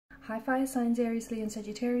Hi fire signs, Aries, Leo and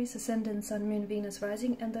Sagittarius, Ascendant, Sun, Moon, Venus,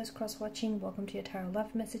 Rising, and those cross-watching, welcome to your Tarot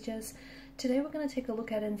Love Messages. Today we're going to take a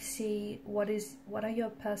look at and see what are your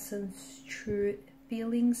person's true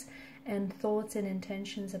feelings and thoughts and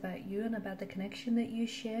intentions about you and about the connection that you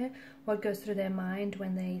share, what goes through their mind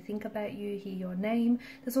when they think about you, hear your name.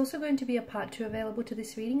 There's also going to be a part 2 available to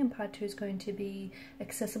this reading, and part 2 is going to be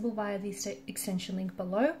accessible via the extension link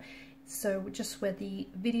below. So just where the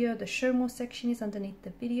video, the show more section is underneath the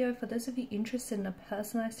video. For those of you interested in a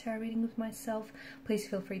personalized tarot reading with myself, please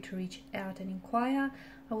feel free to reach out and inquire.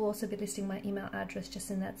 I will also be listing my email address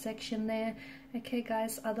just in that section there. Okay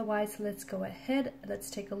guys, otherwise let's go ahead, let's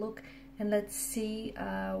take a look and let's see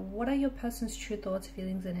what are your person's true thoughts,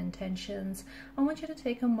 feelings and intentions. I want you to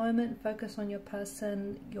take a moment, focus on your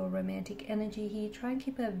person, your romantic energy here. Try and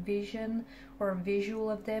keep a vision or a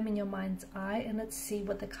visual of them in your mind's eye, and let's see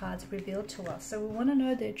what the cards reveal to us. So we want to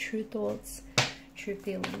know their true thoughts, true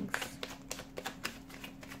feelings.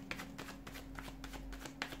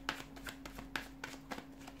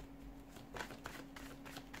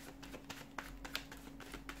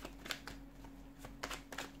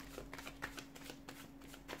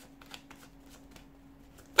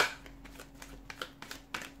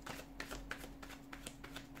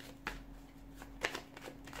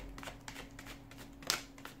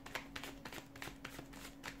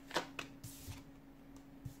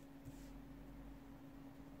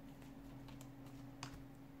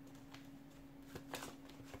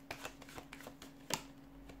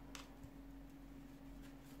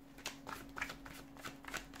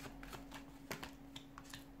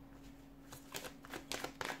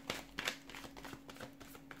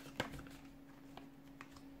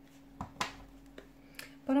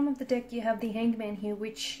 Bottom of the deck you have the Hangman here,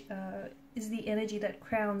 which is the energy that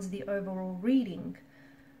crowns the overall reading,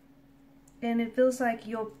 and it feels like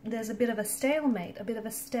there's a bit of a stalemate, a bit of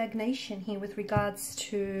a stagnation here with regards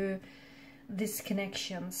to this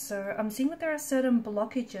connection. So I'm seeing that there are certain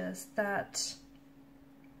blockages that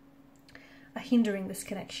are hindering this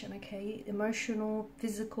connection, okay? Emotional,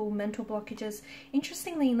 physical, mental blockages.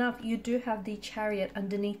 Interestingly enough, you do have the Chariot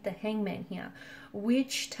underneath the Hangman here,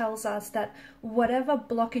 which tells us that whatever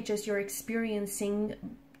blockages you're experiencing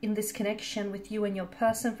in this connection with you and your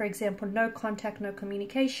person, for example, no contact, no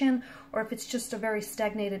communication, or if it's just a very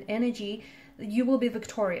stagnated energy, you will be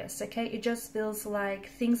victorious, okay? It just feels like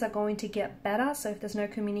things are going to get better. So if there's no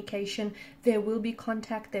communication, there will be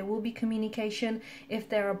contact, there will be communication. If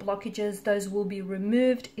there are blockages, those will be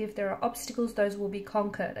removed. If there are obstacles, those will be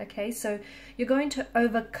conquered, okay? So you're going to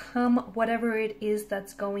overcome whatever it is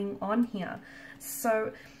that's going on here.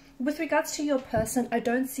 So with regards to your person, I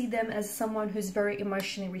don't see them as someone who's very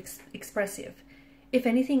emotionally expressive. If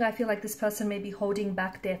anything, I feel like this person may be holding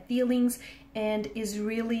back their feelings and is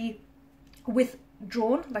really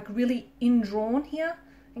withdrawn, like really indrawn here,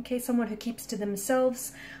 okay? Someone who keeps to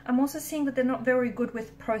themselves. I'm also seeing that they're not very good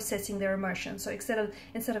with processing their emotions. So instead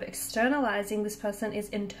of externalizing, this person is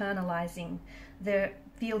internalizing their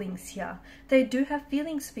feelings here. They do have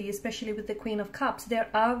feelings for you, especially with the Queen of Cups. There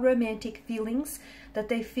are romantic feelings that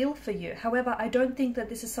they feel for you. However, I don't think that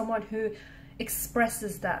this is someone who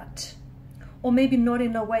expresses that, or maybe not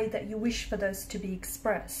in a way that you wish for those to be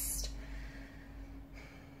expressed.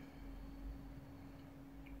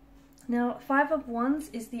 Now, Five of Wands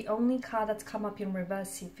is the only card that's come up in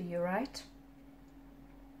reverse here for you, right?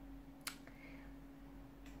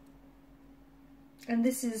 And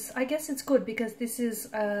this is, I guess it's good because this is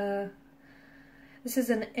an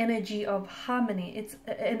energy of harmony. It's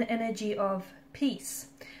an energy of peace.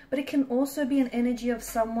 But it can also be an energy of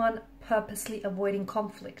someone purposely avoiding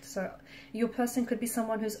conflict. So your person could be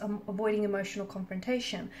someone who's avoiding emotional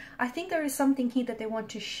confrontation. I think there is something here that they want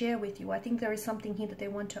to share with you. I think there is something here that they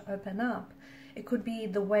want to open up. It could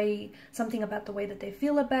be something about the way that they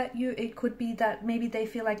feel about you. It could be that maybe they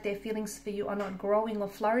feel like their feelings for you are not growing or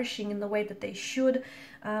flourishing in the way that they should.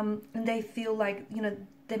 And they feel like, you know,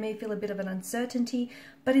 they may feel a bit of an uncertainty.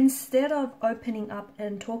 But instead of opening up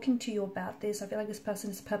and talking to you about this, I feel like this person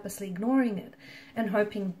is purposely ignoring it and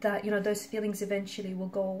hoping that, you know, those feelings eventually will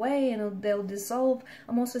go away and they'll dissolve.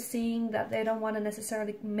 I'm also seeing that they don't want to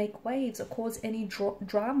necessarily make waves or cause any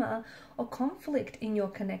drama or conflict in your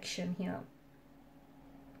connection here.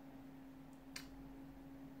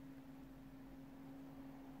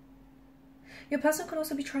 Your person could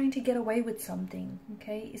also be trying to get away with something,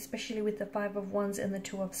 okay? Especially with the Five of Wands and the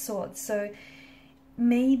Two of Swords. So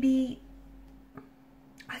maybe,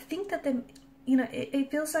 I think that they, you know, it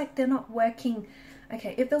feels like they're not working,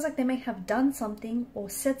 okay? It feels like they may have done something or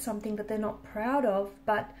said something that they're not proud of,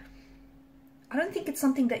 but I don't think it's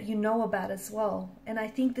something that you know about as well. And I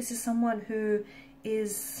think this is someone who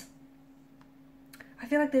is I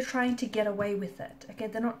feel like they're trying to get away with it. Okay,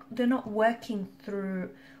 they're not working through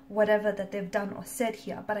whatever that they've done or said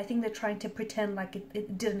here, but I think they're trying to pretend like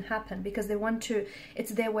it didn't happen, because they want to,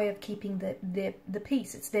 it's their way of keeping the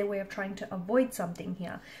peace. It's their way of trying to avoid something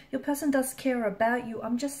here. Your person does care about you.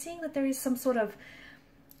 I'm just seeing that there is some sort of,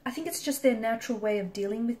 I think it's just their natural way of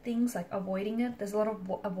dealing with things, like avoiding it. There's a lot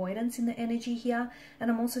of avoidance in the energy here, and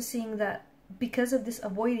I'm also seeing that because of this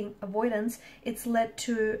avoidance, it's led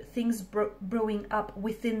to things brewing up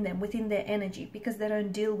within them, within their energy, because they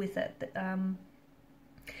don't deal with it.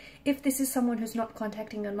 If this is someone who's not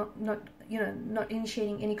contacting or not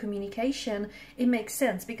initiating any communication, it makes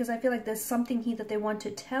sense, because I feel like there's something here that they want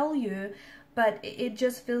to tell you, but it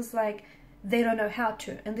just feels like they don't know how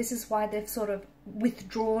to, and this is why they've sort of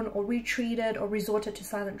withdrawn or retreated or resorted to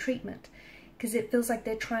silent treatment, because it feels like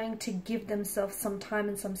they're trying to give themselves some time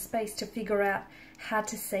and some space to figure out how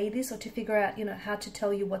to say this, or to figure out, how to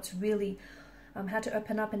tell you what's really how to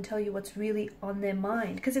open up and tell you what's really on their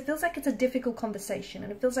mind, because it feels like it's a difficult conversation, and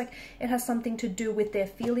it feels like it has something to do with their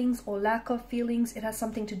feelings or lack of feelings. It has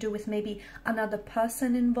something to do with maybe another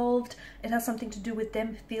person involved. It has something to do with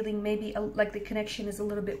them feeling maybe like the connection is a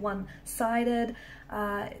little bit one-sided.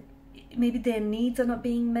 Maybe their needs are not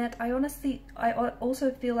being met. I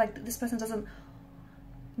also feel like this person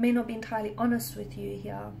may not be entirely honest with you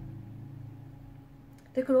here.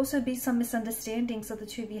 There could also be some misunderstandings that the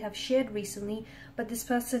two of you have shared recently, but this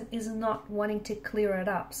person is not wanting to clear it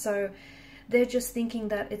up. So they're just thinking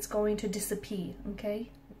that it's going to disappear, okay?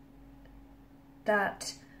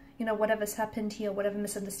 That, whatever's happened here, whatever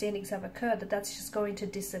misunderstandings have occurred, that's just going to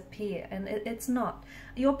disappear. And it's not.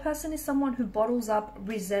 Your person is someone who bottles up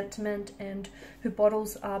resentment and who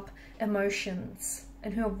bottles up emotions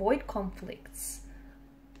and who avoid conflicts.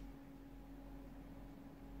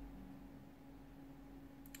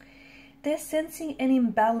 They're sensing an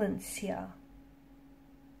imbalance here.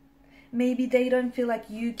 Maybe they don't feel like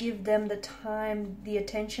you give them the time, the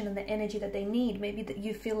attention, and the energy that they need. Maybe that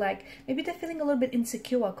you feel like, maybe they're feeling a little bit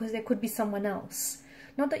insecure because there could be someone else.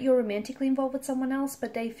 Not that you're romantically involved with someone else,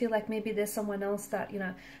 but they feel like maybe there's someone else that,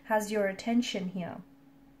 has your attention here.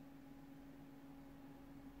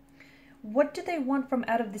 What do they want from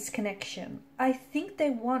out of this connection? I think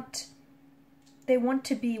they want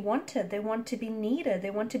to be wanted, they want to be needed, they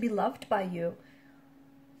want to be loved by you.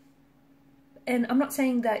 And I'm not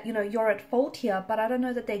saying that, you're at fault here, but I don't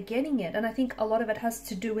know that they're getting it. And I think a lot of it has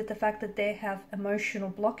to do with the fact that they have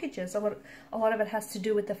emotional blockages. A lot of it has to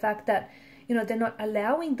do with the fact that, they're not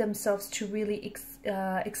allowing themselves to really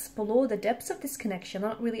explore the depths of this connection,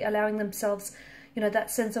 not really allowing themselves,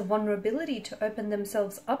 that sense of vulnerability to open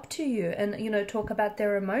themselves up to you and, talk about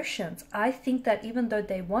their emotions. I think that even though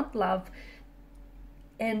they want love,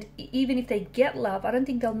 and even if they get love, I don't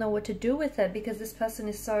think they'll know what to do with it, because this person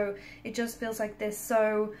is so, it just feels like they're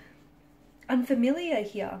so unfamiliar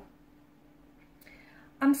here.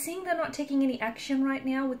 I'm seeing they're not taking any action right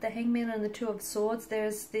now with the Hangman and the Two of Swords.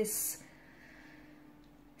 There's this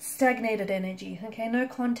stagnated energy, okay? No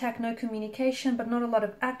contact, no communication, but not a lot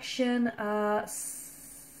of action.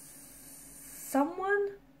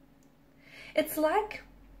 It's like,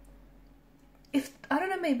 I don't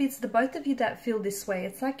know, maybe it's the both of you that feel this way.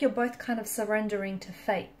 It's like you're both kind of surrendering to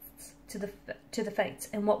fates, to the fates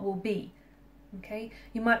and what will be. Okay,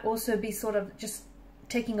 you might also be sort of just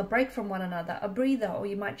taking a break from one another, a breather, or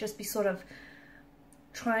you might just be sort of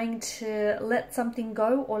trying to let something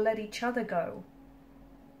go or let each other go.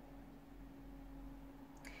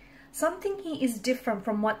 Something here is different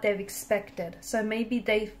from what they've expected. So maybe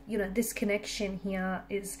they've, this connection here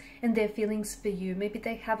is, and their feelings for you, maybe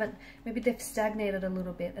they've stagnated a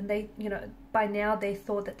little bit, and they, by now they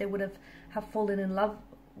thought that they would have fallen in love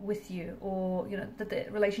with you, or, that the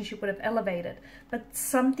relationship would have elevated. But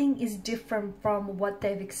something is different from what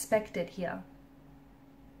they've expected here.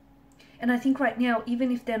 And I think right now, even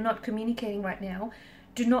if they're not communicating right now,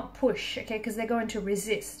 do not push, okay, because they're going to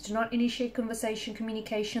resist. Do not initiate conversation,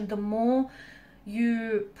 communication. The more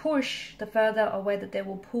you push, the further away that they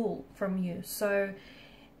will pull from you. So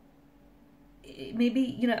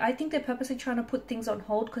maybe, I think they're purposely trying to put things on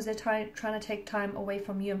hold because they're trying to take time away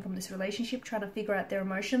from you and from this relationship, trying to figure out their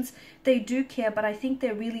emotions. They do care, but I think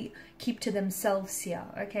they really keep to themselves here,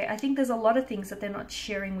 okay? I think there's a lot of things that they're not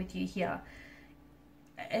sharing with you here.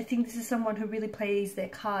 I think this is someone who really plays their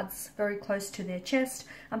cards very close to their chest.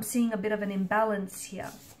 I'm seeing a bit of an imbalance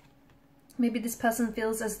here. Maybe this person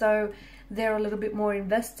feels as though they're a little bit more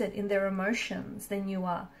invested in their emotions than you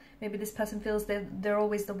are. Maybe this person feels that they're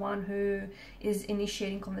always the one who is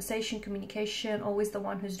initiating conversation, communication, always the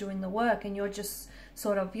one who's doing the work, and you're just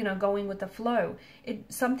sort of, going with the flow.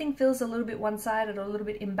 Something feels a little bit one-sided or a little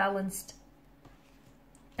bit imbalanced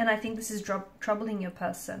And I think this is troubling your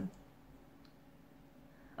person.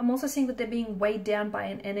 I'm also seeing that they're being weighed down by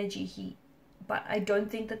an energy here, but I don't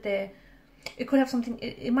think that they're, it could have something,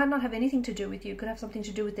 it might not have anything to do with you. It could have something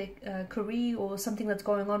to do with their career or something that's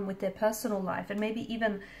going on with their personal life. And maybe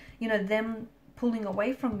even, you know, them pulling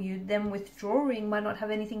away from you, them withdrawing might not have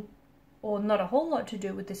anything or not a whole lot to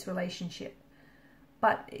do with this relationship.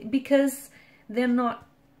 But because they're not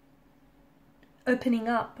opening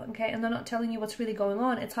up, okay, and they're not telling you what's really going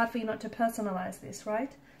on, it's hard for you not to personalize this,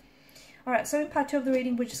 right? All right, so in part 2 of the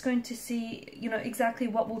reading, we're just going to see, you know, exactly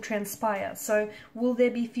what will transpire. So will there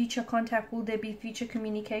be future contact? Will there be future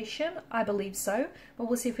communication? I believe so, but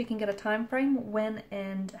we'll see if we can get a time frame, when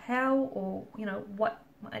and how, or, you know,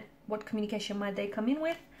 what communication might they come in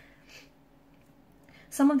with.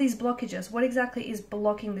 Some of these blockages, what exactly is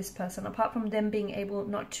blocking this person, apart from them being able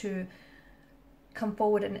not to come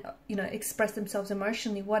forward and, you know, express themselves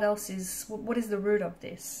emotionally? What else is, what is the root of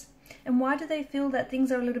this? And why do they feel that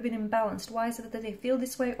things are a little bit imbalanced? Why is it that they feel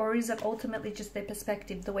this way, or is it ultimately just their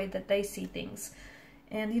perspective, the way that they see things?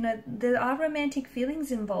 And, you know, there are romantic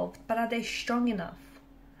feelings involved, but are they strong enough?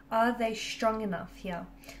 Are they strong enough here?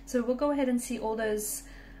 So we'll go ahead and see all those,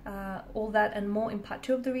 all that and more in part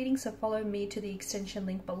 2 of the reading. So follow me to the extension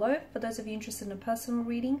link below. For those of you interested in a personal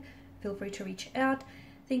reading, feel free to reach out.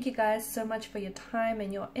 Thank you guys so much for your time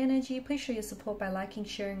and your energy. Please show your support by liking,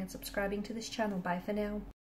 sharing, and subscribing to this channel. Bye for now.